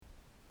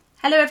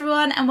Hello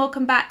everyone and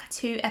welcome back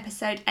to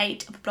episode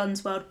 8 of the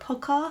Blonde's World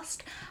podcast.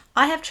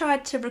 I have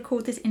tried to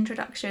record this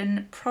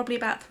introduction probably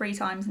about 3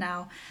 times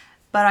now,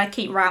 but I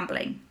keep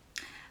rambling.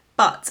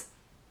 But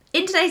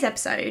in today's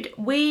episode,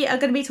 we are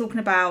going to be talking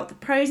about the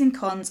pros and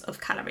cons of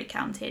calorie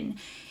counting.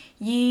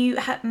 You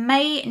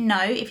may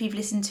know, if you've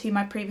listened to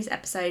my previous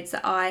episodes,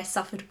 that I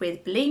suffered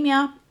with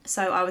bulimia.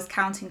 So I was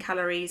counting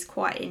calories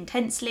quite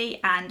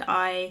intensely, and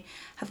I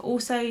have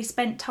also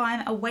spent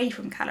time away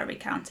from calorie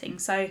counting.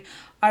 So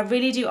I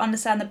really do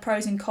understand the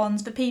pros and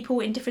cons for people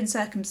in different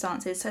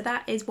circumstances. So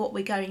that is what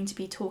we're going to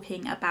be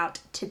talking about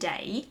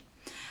today.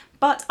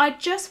 But I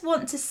just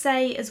want to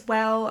say as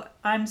well,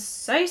 I'm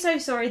so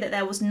sorry that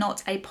there was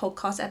not a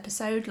podcast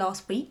episode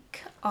last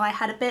week. I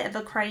had a bit of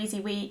a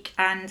crazy week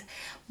and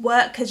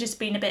work has just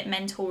been a bit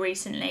mental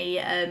recently.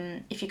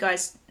 If you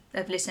guys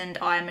have listened,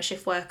 I am a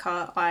shift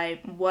worker.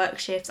 I work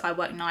shifts, I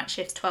work night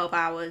shifts, 12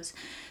 hours.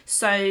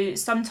 So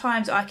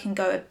sometimes I can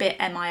go a bit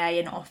MIA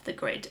and off the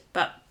grid.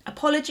 But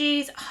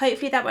apologies,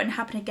 hopefully that won't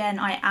happen again.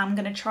 I am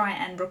going to try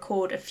and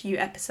record a few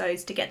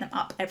episodes to get them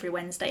up every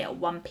Wednesday at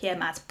 1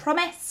 p.m. as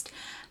promised.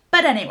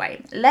 But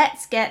anyway,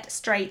 let's get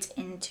straight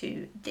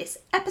into this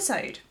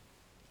episode.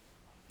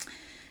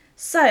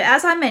 So,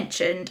 as I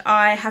mentioned,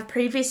 I have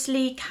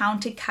previously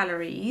counted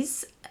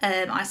calories.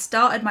 I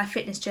started my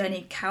fitness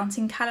journey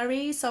counting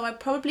calories. So I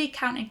probably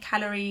counted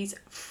calories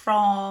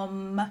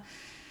from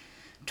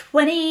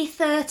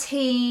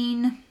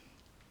 2013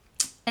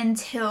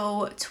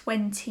 until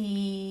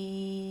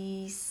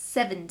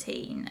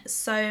 2017.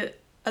 So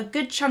a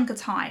good chunk of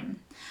time.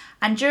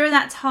 And during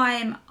that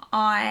time,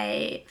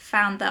 I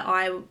found that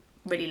I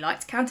really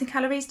liked counting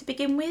calories to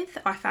begin with.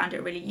 I found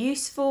it really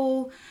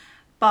useful,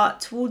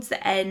 but towards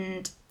the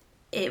end,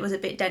 it was a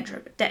bit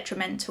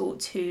detrimental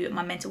to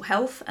my mental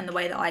health and the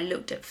way that I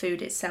looked at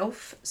food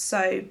itself.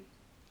 So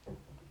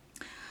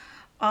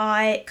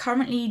I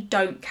currently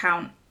don't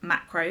count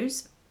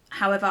macros.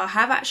 However, I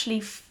have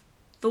actually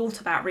thought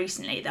about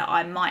recently that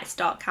I might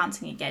start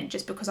counting again,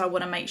 just because I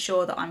want to make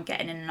sure that I'm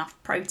getting enough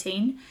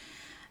protein.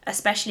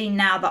 Especially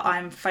now that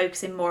I'm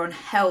focusing more on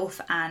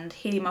health and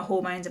healing my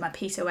hormones and my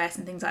PCOS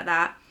and things like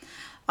that.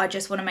 I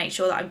just want to make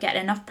sure that I'm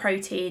getting enough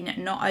protein,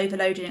 not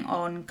overloading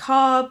on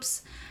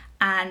carbs,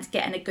 and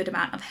getting a good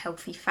amount of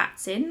healthy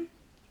fats in.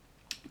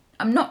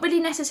 I'm not really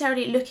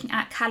necessarily looking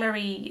at a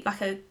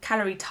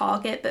calorie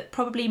target, but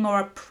probably more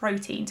a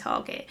protein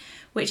target,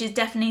 which is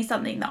definitely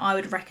something that I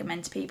would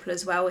recommend to people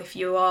as well. If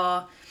you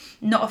are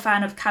not a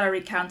fan of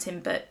calorie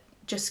counting, but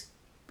just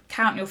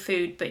count your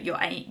food, but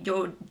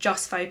you're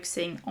just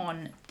focusing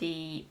on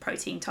the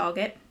protein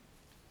target.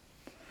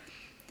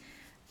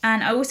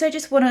 And I also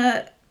just want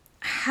to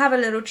have a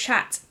little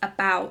chat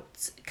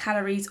about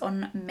calories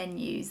on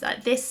menus.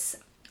 Like this,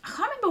 I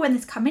can't remember when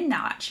this came in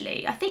now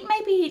actually. I think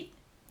maybe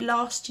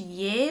last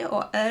year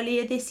or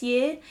earlier this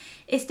year.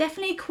 It's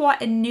definitely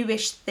quite a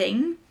newish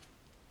thing.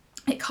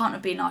 It can't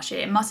have been last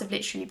year. It must have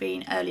literally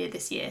been earlier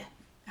this year.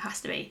 It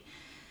has to be.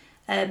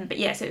 But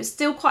yeah, so it's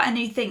still quite a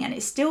new thing and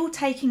it's still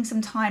taking some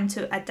time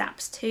to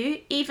adapt to.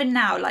 Even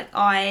now, like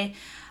I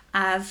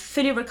have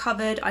fully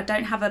recovered. I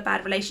don't have a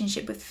bad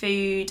relationship with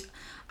food.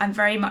 I'm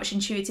very much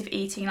intuitive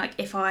eating. Like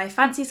if I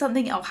fancy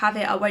something, I'll have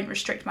it. I won't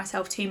restrict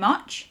myself too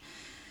much.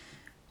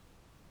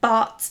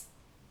 But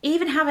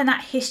even having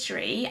that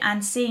history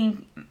and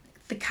seeing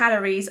the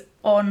calories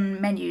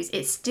on menus,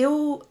 it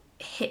still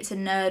hits a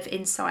nerve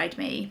inside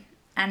me.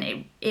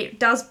 And it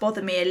does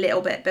bother me a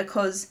little bit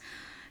because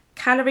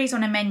calories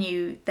on a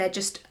menu, they're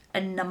just a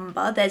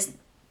number.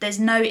 There's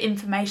no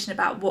information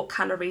about what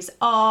calories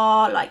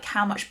are, like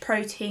how much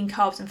protein,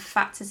 carbs and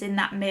fats is in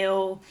that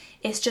meal.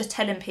 It's just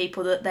telling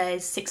people that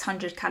there's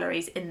 600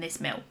 calories in this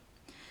meal.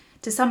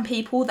 To some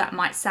people that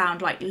might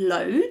sound like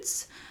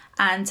loads,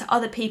 and to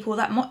other people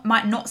that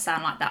might not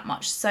sound like that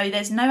much. So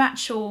there's no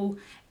actual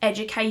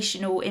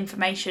educational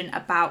information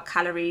about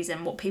calories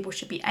and what people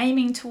should be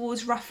aiming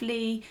towards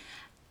roughly.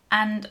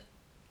 And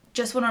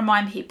just want to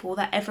remind people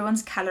that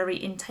everyone's calorie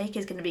intake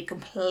is going to be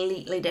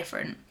completely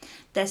different.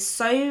 There's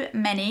so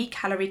many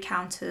calorie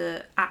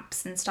counter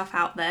apps and stuff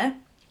out there.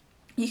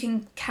 You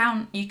can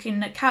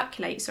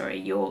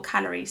calculate your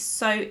calories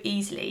so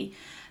easily,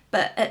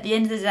 but at the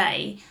end of the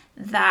day,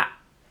 that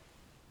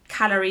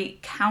calorie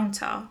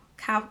calculator,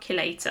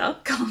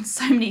 God,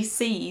 so many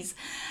C's,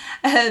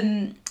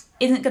 isn't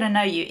going to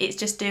know you. It's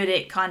just doing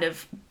it kind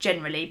of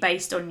generally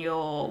based on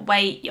your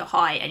weight, your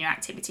height, and your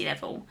activity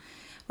level.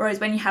 Whereas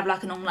when you have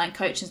like an online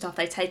coach and stuff,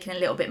 they've taken a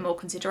little bit more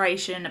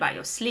consideration about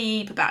your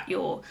sleep, about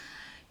your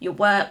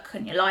work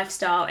and your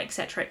lifestyle,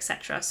 etc.,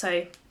 etc.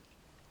 So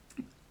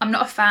I'm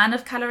not a fan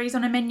of calories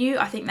on a menu.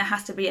 I think there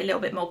has to be a little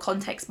bit more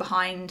context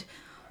behind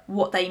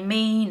what they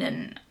mean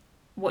and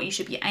what you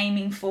should be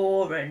aiming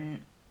for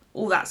and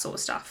all that sort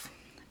of stuff.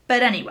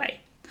 But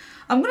anyway,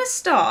 I'm going to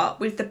start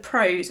with the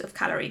pros of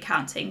calorie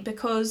counting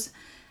because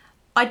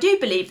I do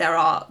believe there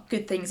are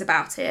good things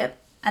about it.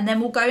 And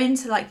then we'll go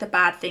into like the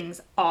bad things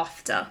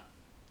after.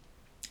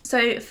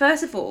 So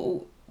first of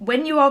all,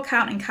 when you are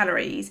counting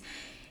calories,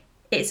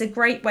 it's a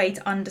great way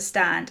to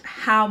understand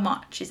how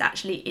much is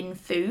actually in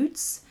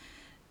foods.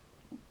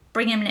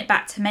 bringing it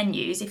back to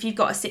menus, if you've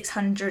got a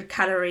 600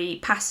 calorie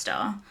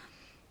pasta,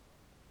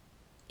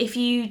 if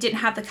you didn't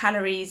have the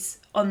calories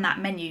on that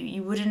menu,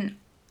 you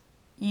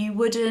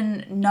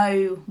wouldn't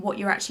know what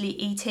you're actually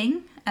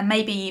eating. And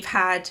maybe you've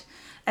had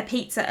a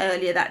pizza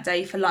earlier that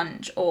day for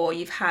lunch, or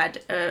you've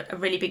had a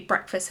really big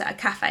breakfast at a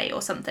cafe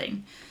or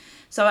something.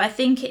 So I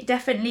think it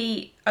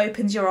definitely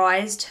opens your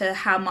eyes to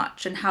how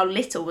much and how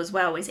little as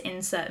well is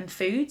in certain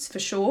foods, for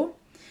sure.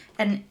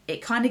 And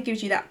it kind of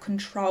gives you that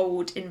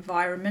controlled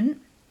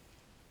environment.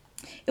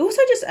 It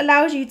also just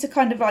allows you to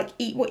kind of like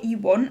eat what you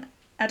want.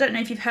 I don't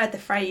know if you've heard the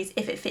phrase,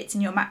 if it fits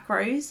in your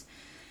macros.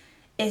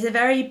 It's a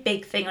very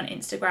big thing on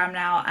Instagram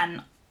now,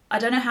 and I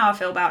don't know how I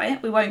feel about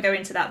it. We won't go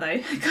into that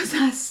though, because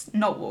that's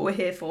not what we're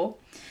here for.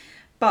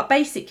 But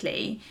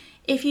basically,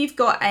 if you've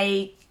got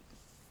a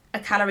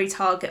calorie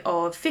target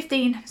of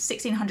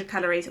 1600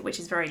 calories, which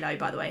is very low,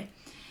 by the way,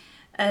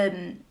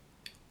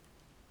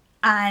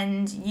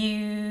 and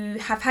you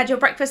have had your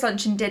breakfast,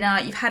 lunch and dinner,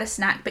 you've had a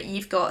snack, but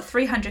you've got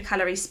 300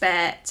 calories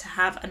spare to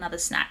have another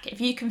snack.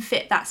 If you can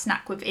fit that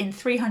snack within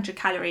 300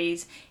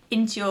 calories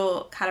into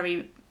your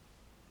calorie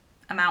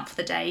amount for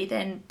the day,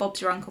 then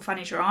Bob's your uncle,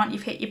 Fanny's your aunt.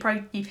 You've hit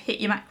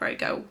your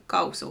macro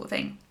goal sort of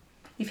thing.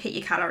 You've hit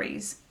your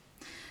calories.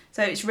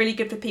 So it's really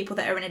good for people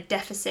that are in a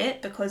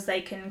deficit, because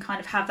they can kind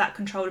of have that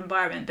controlled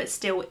environment but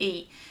still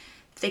eat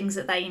things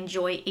that they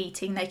enjoy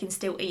eating. They can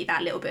still eat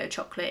that little bit of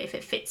chocolate if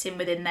it fits in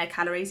within their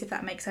calories, if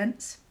that makes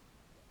sense.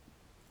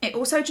 It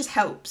also just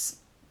helps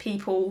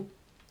people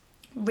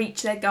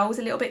reach their goals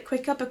a little bit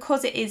quicker,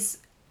 because it is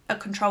a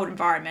controlled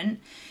environment.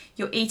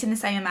 You're eating the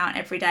same amount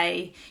every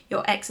day,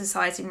 you're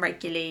exercising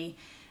regularly,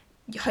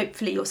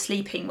 hopefully you're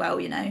sleeping well,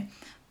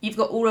 You've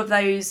got all of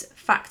those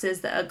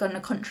factors that are going to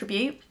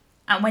contribute.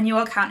 And when you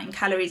are counting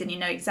calories and you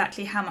know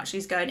exactly how much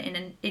is going in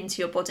and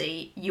into your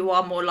body, you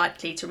are more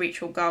likely to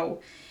reach your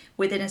goal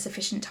within a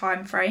sufficient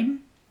time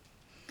frame.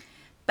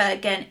 But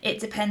again, it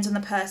depends on the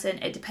person.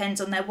 It depends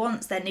on their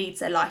wants, their needs,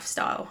 their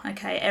lifestyle.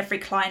 Okay, every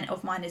client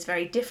of mine is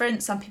very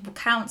different. Some people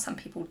count, some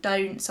people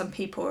don't. Some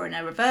people are in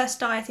a reverse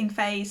dieting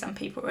phase. Some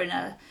people are in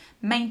a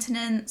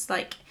maintenance.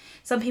 Like,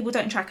 some people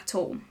don't track at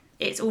all.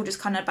 It's all just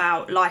kind of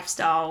about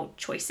lifestyle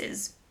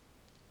choices.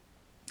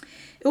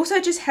 It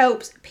also just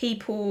helps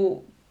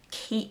people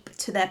keep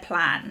to their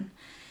plan.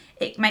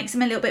 It makes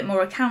them a little bit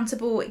more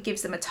accountable. It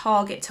gives them a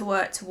target to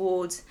work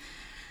towards.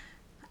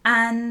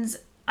 And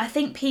I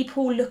think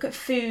people look at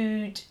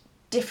food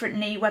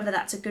differently, whether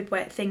that's a good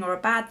thing or a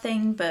bad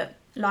thing. But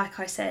like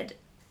I said,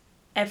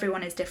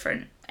 everyone is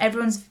different.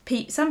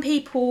 Some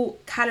people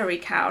calorie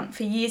count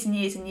for years and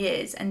years and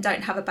years and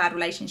don't have a bad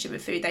relationship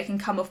with food. They can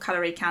come off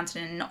calorie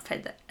counting and not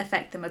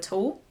affect them at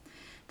all.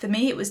 For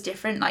me, it was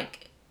different.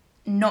 Like,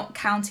 not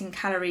counting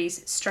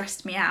calories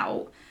stressed me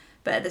out,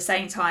 but at the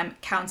same time,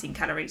 counting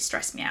calories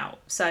stressed me out.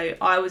 So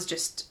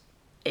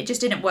it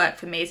just didn't work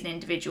for me as an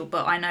individual.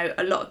 But I know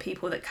a lot of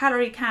people that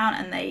calorie count,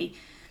 and they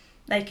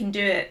can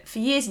do it for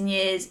years and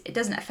years. It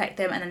doesn't affect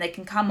them, and then they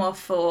can come off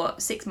for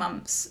 6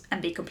 months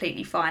and be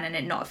completely fine and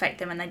it not affect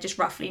them, and they just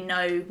roughly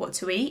know what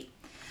to eat.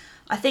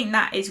 I think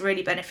that is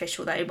really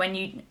beneficial though, when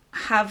you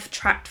have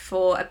tracked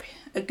for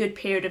a good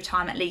period of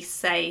time, at least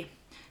say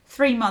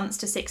 3 months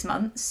to 6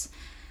 months,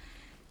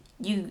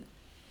 you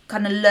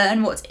kind of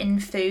learn what's in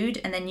food,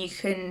 and then you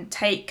can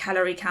take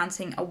calorie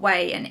counting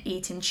away and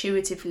eat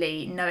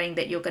intuitively, knowing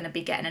that you're going to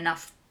be getting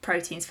enough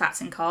proteins, fats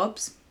and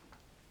carbs.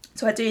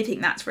 So I do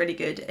think that's really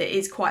good. It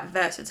is quite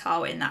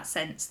versatile in that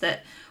sense,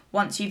 that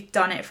once you've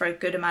done it for a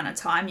good amount of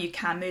time, you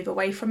can move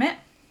away from it.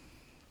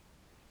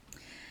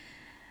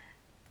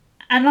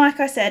 And like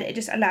I said, it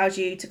just allows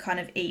you to kind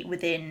of eat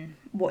within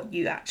what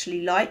you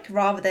actually like,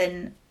 rather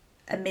than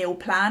a meal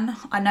plan.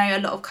 I know a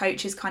lot of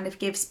coaches kind of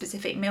give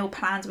specific meal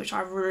plans, which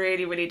I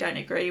really, really don't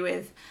agree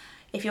with.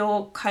 If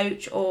your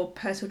coach or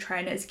personal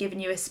trainer has given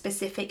you a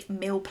specific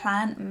meal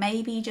plan,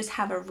 maybe just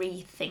have a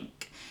rethink.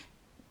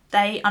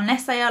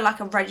 Unless they are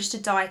like a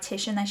registered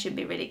dietitian, they shouldn't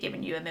be really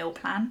giving you a meal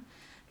plan.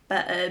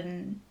 But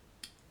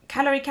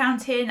calorie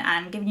counting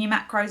and giving you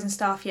macros and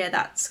stuff, yeah,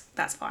 that's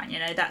fine.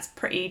 That's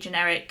pretty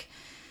generic,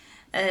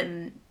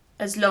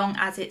 as long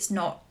as it's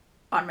not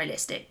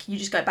unrealistic. You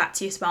just go back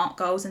to your SMART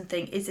goals and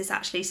think, is this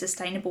actually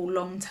sustainable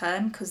long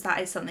term? Because that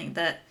is something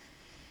that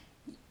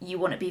you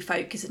want to be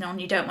focusing on.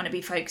 You don't want to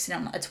be focusing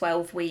on a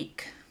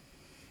 12-week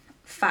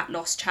fat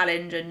loss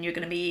challenge and you're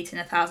going to be eating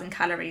 1,000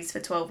 calories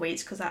for 12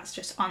 weeks, because that's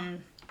just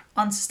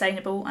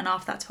unsustainable. And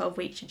after that 12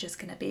 weeks, you're just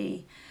going to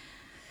be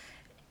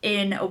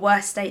in a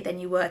worse state than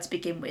you were to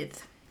begin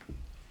with.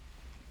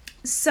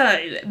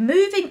 So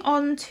moving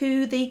on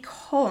to the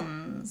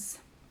cons.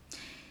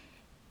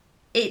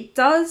 It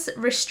does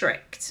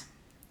restrict.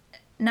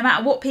 No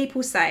matter what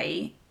people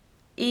say,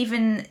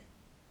 even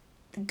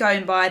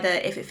going by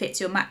the if it fits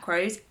your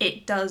macros,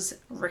 it does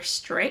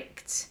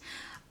restrict.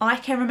 I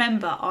can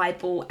remember I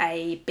bought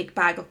a big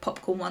bag of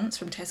popcorn once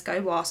from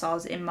Tesco whilst I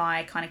was in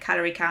my kind of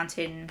calorie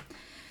counting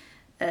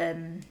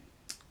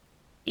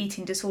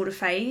eating disorder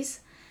phase.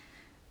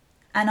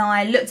 And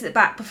I looked at the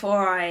back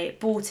before I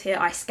bought it.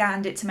 I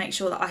scanned it to make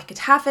sure that I could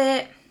have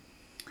it.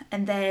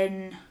 And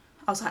then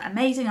I was like,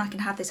 amazing, I can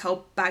have this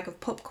whole bag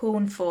of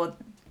popcorn for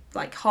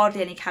like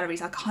hardly any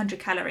calories, like 100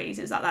 calories.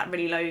 It was like that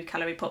really low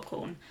calorie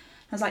popcorn.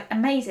 I was like,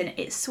 amazing,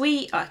 it's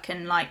sweet, I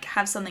can like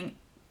have something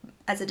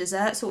as a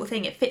dessert sort of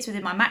thing. It fits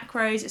within my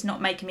macros, it's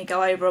not making me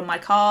go over on my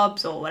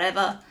carbs or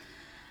whatever.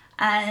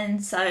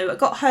 And so I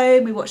got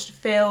home, we watched a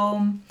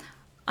film,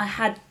 I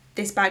had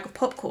this bag of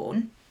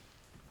popcorn,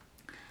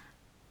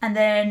 and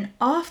then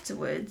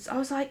afterwards I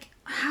was like,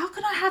 how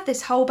can I have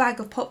this whole bag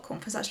of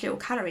popcorn for such little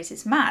calories?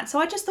 It's mad. So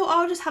I just thought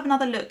I'll just have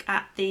another look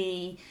at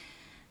the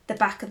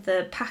back of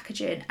the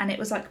packaging, and it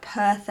was like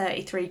per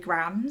 33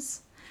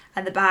 grams,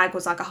 and the bag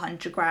was like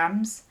 100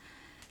 grams.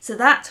 So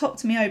that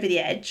topped me over the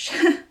edge.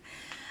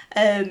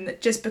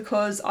 Just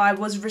because I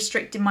was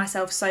restricting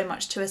myself so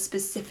much to a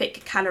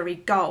specific calorie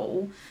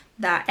goal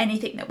that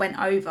anything that went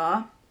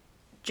over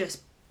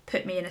just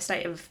put me in a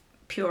state of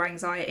pure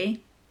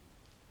anxiety.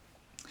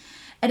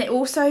 And it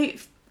also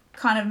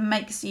kind of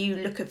makes you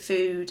look at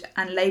food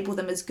and label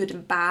them as good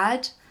and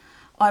bad.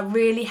 I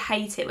really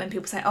hate it when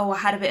people say, oh, I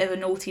had a bit of a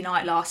naughty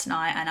night last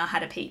night and I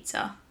had a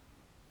pizza.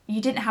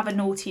 You didn't have a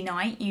naughty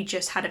night, you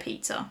just had a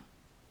pizza.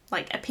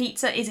 Like, a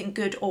pizza isn't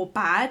good or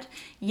bad.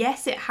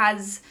 Yes, it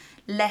has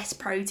less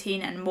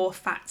protein and more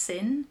fats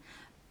in,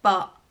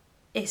 but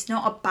it's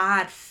not a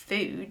bad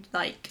food.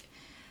 Like,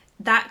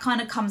 that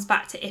kind of comes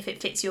back to if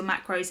it fits your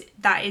macros,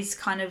 that is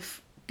kind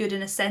of good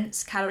in a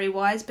sense, calorie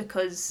wise,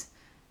 because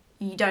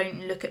you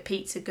don't look at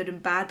pizza good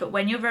and bad. But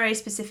when you're very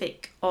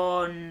specific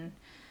on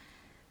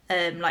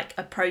like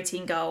a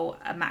protein goal,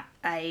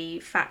 a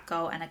fat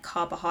goal and a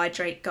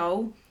carbohydrate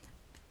goal,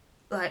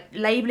 like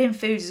labeling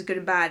foods as good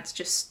and bad is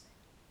just,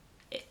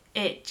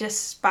 it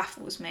just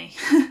baffles me.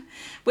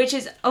 Which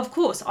is, of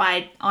course,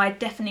 I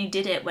definitely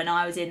did it when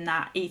I was in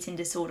that eating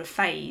disorder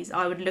phase.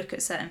 I would look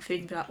at certain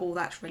food and be like, oh,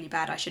 that's really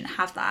bad, I shouldn't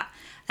have that.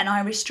 And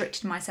I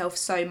restricted myself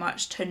so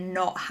much to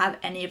not have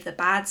any of the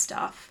bad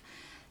stuff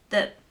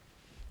that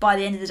by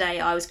the end of the day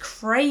I was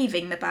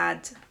craving the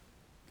bad.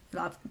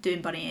 I'm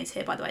doing bunny ears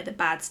here, by the way, the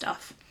bad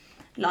stuff,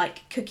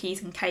 like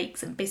cookies and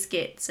cakes and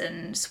biscuits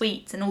and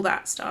sweets and all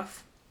that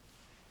stuff.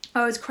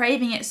 I was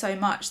craving it so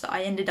much that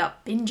I ended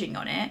up binging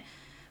on it,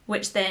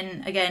 which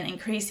then again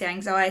increased the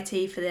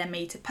anxiety for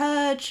me to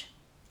purge,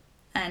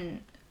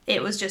 and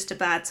it was just a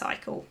bad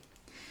cycle.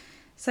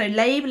 So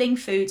labeling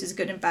foods as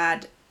good and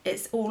bad,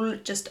 it's all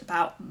just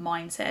about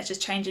mindset. It's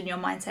just changing your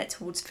mindset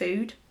towards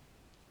food.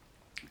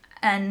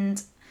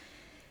 And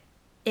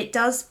it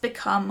does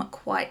become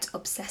quite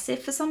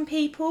obsessive for some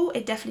people.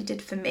 It definitely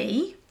did for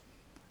me.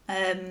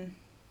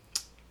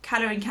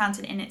 Calorie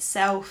counting in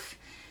itself,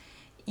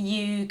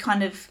 you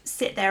kind of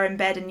sit there in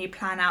bed and you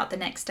plan out the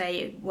next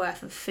day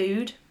worth of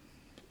food,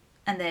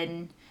 and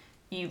then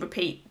you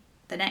repeat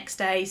the next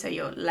day, so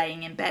you're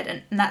laying in bed,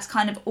 and that's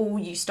kind of all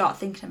you start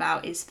thinking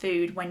about is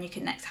food. When you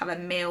can next have a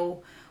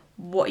meal,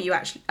 what you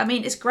actually, I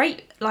mean, it's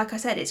great, like I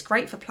said, it's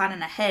great for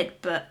planning ahead,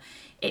 but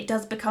it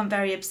does become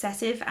very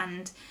obsessive,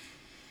 and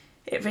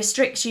it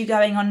restricts you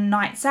going on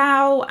nights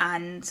out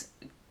and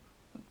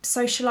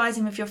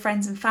socialising with your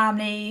friends and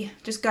family,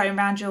 just going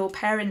around your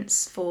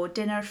parents for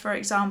dinner, for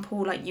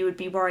example. Like, you would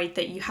be worried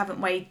that you haven't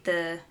weighed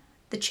the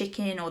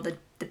chicken or the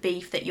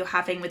beef that you're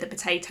having with the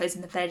potatoes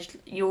and the veg.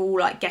 You're all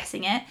like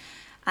guessing it,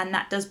 and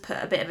that does put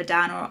a bit of a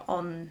downer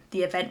on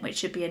the event, which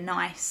should be a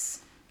nice,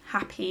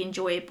 happy,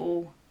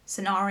 enjoyable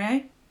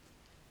scenario.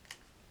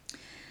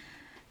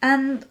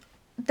 And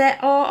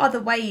there are other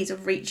ways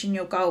of reaching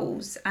your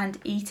goals and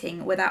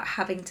eating without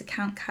having to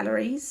count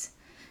calories.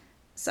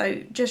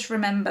 So just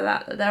remember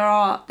that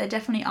there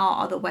definitely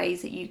are other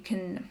ways that you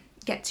can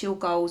get to your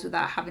goals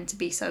without having to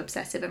be so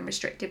obsessive and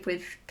restrictive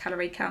with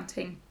calorie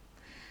counting.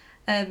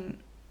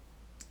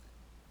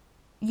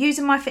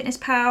 Using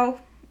MyFitnessPal,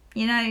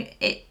 you know,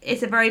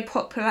 it's a very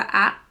popular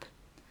app.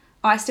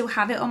 I still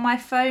have it on my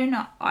phone.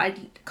 I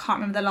can't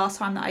remember the last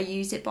time that I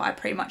used it, but I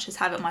pretty much just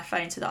have it on my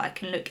phone so that I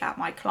can look at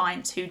my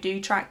clients who do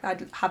track.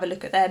 I'd have a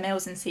look at their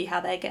meals and see how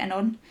they're getting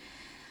on.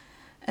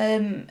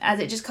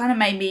 As it just kind of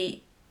made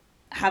me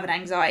have an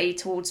anxiety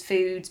towards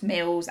foods,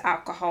 meals,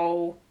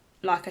 alcohol.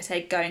 Like I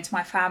said, going to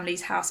my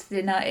family's house for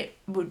dinner, it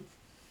would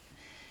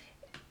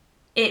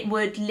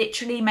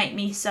literally make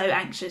me so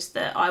anxious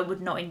that I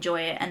would not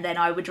enjoy it, and then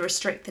I would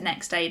restrict the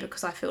next day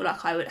because I feel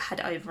like I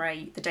had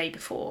overate the day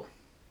before.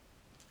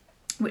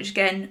 Which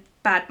again,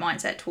 bad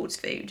mindset towards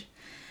food.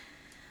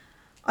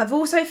 I've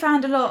also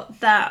found a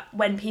lot that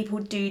when people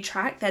do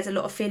track, there's a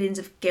lot of feelings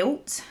of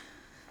guilt.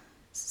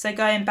 So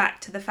going back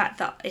to the fact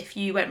that if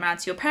you went round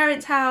to your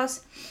parents'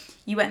 house,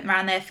 you went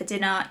round there for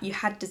dinner, you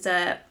had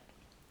dessert,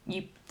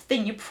 you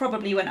think you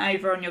probably went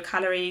over on your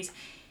calories,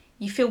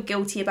 you feel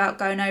guilty about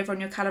going over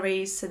on your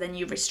calories, so then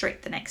you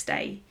restrict the next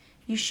day.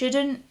 You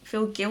shouldn't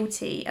feel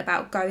guilty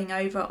about going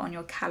over on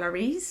your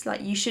calories.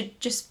 Like, you should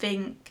just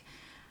think,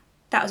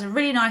 that was a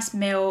really nice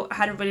meal, I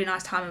had a really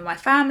nice time with my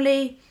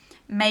family,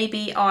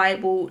 maybe I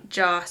will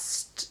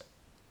just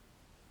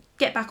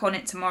get back on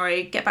it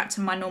tomorrow, get back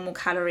to my normal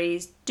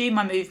calories, do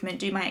my movement,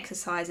 do my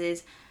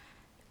exercises.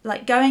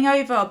 Like, going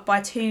over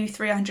by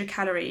 200-300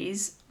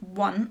 calories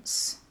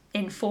once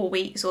in 4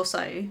 weeks or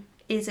so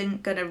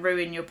isn't going to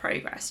ruin your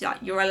progress. Like,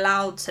 you're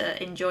allowed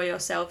to enjoy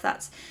yourself.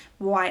 That's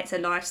why it's a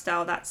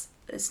lifestyle.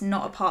 It's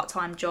not a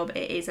part-time job.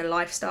 It is a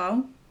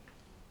lifestyle.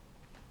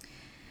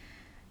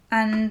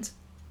 And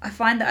I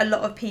find that a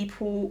lot of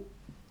people,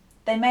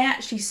 they may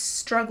actually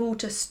struggle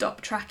to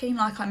stop tracking,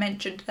 like I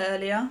mentioned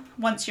earlier.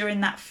 Once you're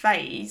in that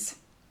phase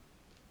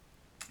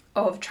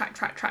of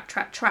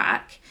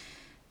track,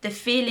 the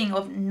feeling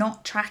of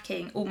not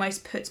tracking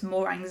almost puts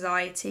more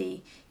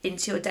anxiety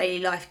into your daily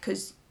life,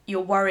 because you're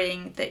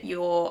worrying that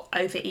you're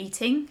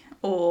overeating,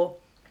 or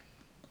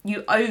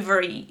you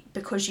overeat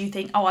because you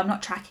think, oh, I'm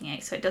not tracking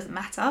it, so it doesn't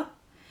matter.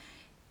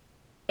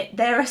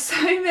 There are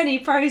so many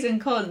pros and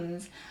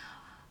cons.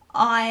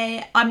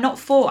 I'm not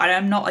for and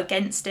I'm not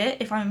against it,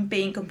 if I'm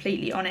being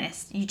completely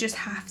honest. You just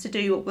have to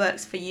do what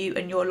works for you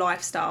and your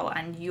lifestyle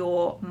and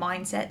your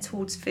mindset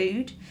towards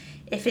food.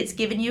 If it's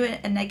giving you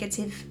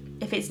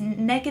if it's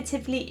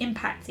negatively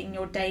impacting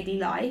your daily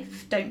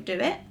life, don't do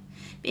it.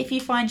 But if you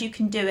find you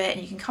can do it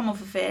and you can come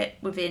off of it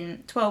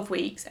within 12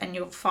 weeks and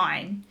you're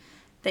fine,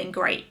 then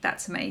great,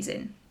 that's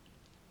amazing.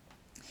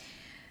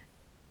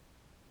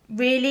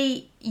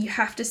 Really, you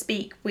have to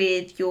speak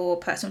with your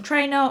personal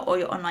trainer or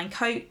your online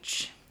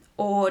coach,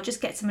 or just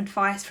get some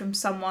advice from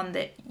someone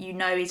that you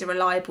know is a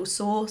reliable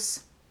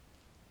source.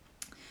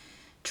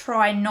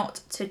 Try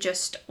not to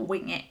just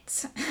wing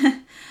it.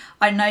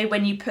 I know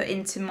when you put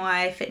into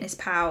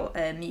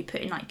MyFitnessPal, you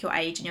put in like your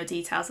age and your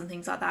details and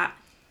things like that,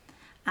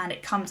 and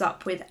it comes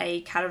up with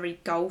a calorie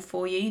goal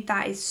for you.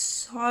 That is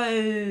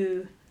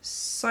so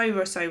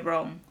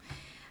wrong.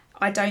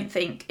 I don't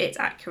think it's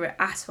accurate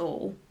at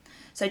all.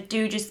 So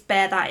do just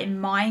bear that in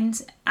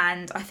mind.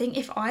 And I think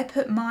if I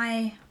put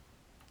my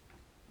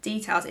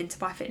details into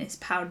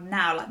MyFitnessPal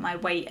now, like my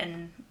weight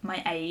and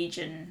my age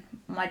and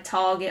my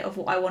target of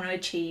what I want to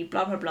achieve,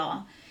 blah blah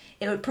blah,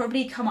 it would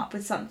probably come up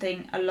with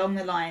something along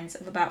the lines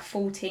of about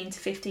 14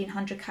 to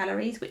 1500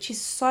 calories, which is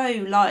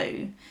so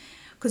low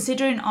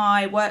considering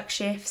I work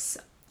shifts,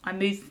 I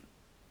move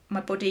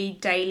my body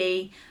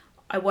daily,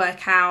 I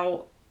work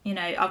out,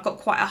 I've got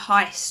quite a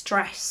high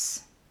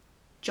stress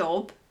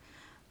job.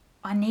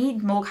 I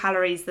need more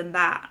calories than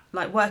that.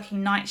 Like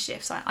working night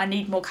shifts, I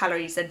need more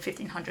calories than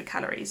 1500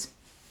 calories.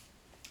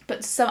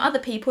 But some other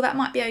people, that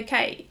might be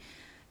okay.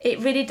 It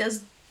really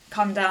does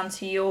come down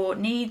to your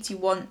needs, you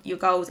want, your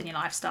goals and your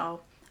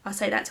lifestyle. I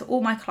say that to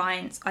all my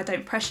clients. I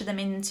don't pressure them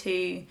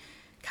into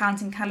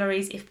counting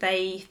calories. If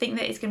they think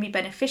that it's going to be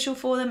beneficial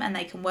for them and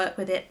they can work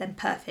with it, then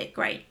perfect,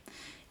 great.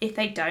 If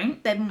they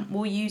don't, then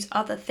we'll use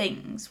other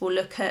things. We'll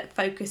look at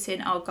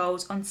focusing our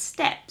goals on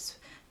steps,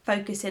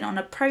 focusing on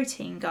a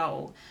protein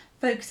goal,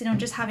 focusing on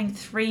just having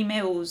 3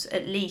 meals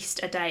at least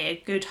a day, a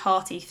good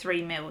hearty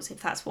 3 meals, if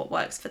that's what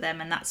works for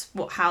them and that's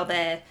how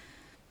their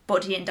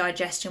body and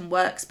digestion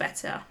works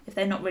better. If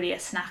they're not really a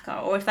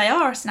snacker, or if they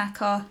are a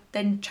snacker,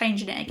 then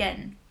changing it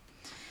again.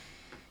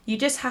 You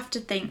just have to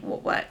think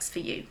what works for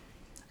you.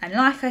 And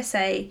like I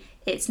say,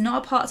 it's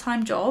not a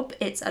part-time job,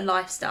 it's a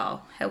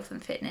lifestyle, health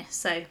and fitness.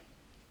 So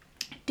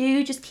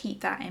do just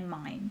keep that in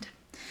mind.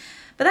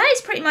 But that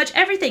is pretty much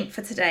everything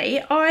for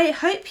today. I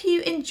hope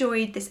you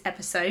enjoyed this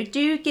episode.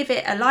 Do give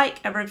it a like,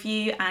 a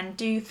review, and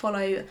do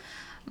follow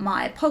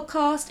my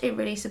podcast. It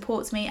really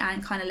supports me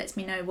and kind of lets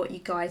me know what you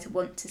guys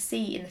want to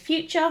see in the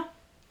future.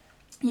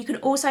 You can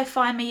also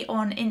find me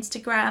on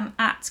Instagram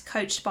at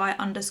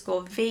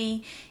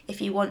coachedby_V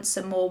if you want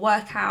some more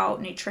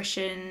workout,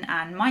 nutrition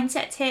and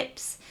mindset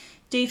tips.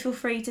 Do feel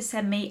free to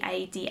send me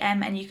a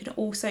DM, and you can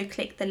also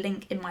click the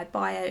link in my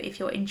bio if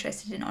you're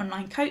interested in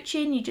online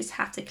coaching. You just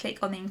have to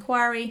click on the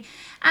inquiry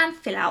and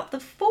fill out the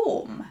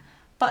form.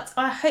 But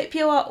I hope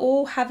you are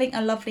all having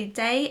a lovely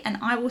day, and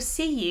I will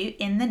see you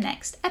in the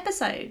next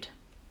episode.